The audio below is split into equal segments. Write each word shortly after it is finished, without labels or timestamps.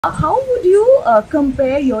How would you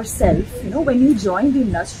compare yourself, when you joined the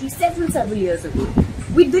industry several years ago,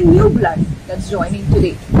 with the new blood that's joining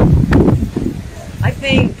today? I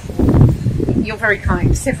think you're very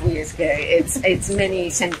kind. Several years ago, it's many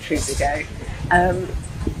centuries ago.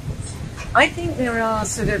 I think there are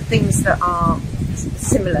sort of things that are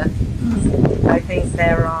similar. I think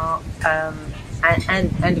there are,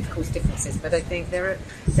 and of course differences. But I think they're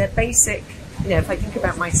basic. If I think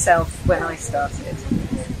about myself when I started,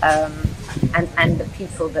 and the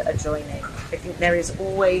people that are joining, I think there is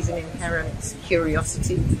always an inherent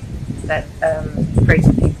curiosity that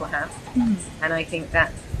creative people have, and I think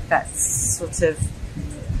that sort of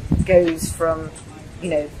goes from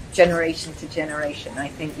generation to generation. I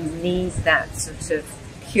think you need that sort of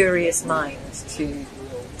curious mind to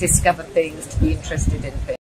discover things, to be interested in things.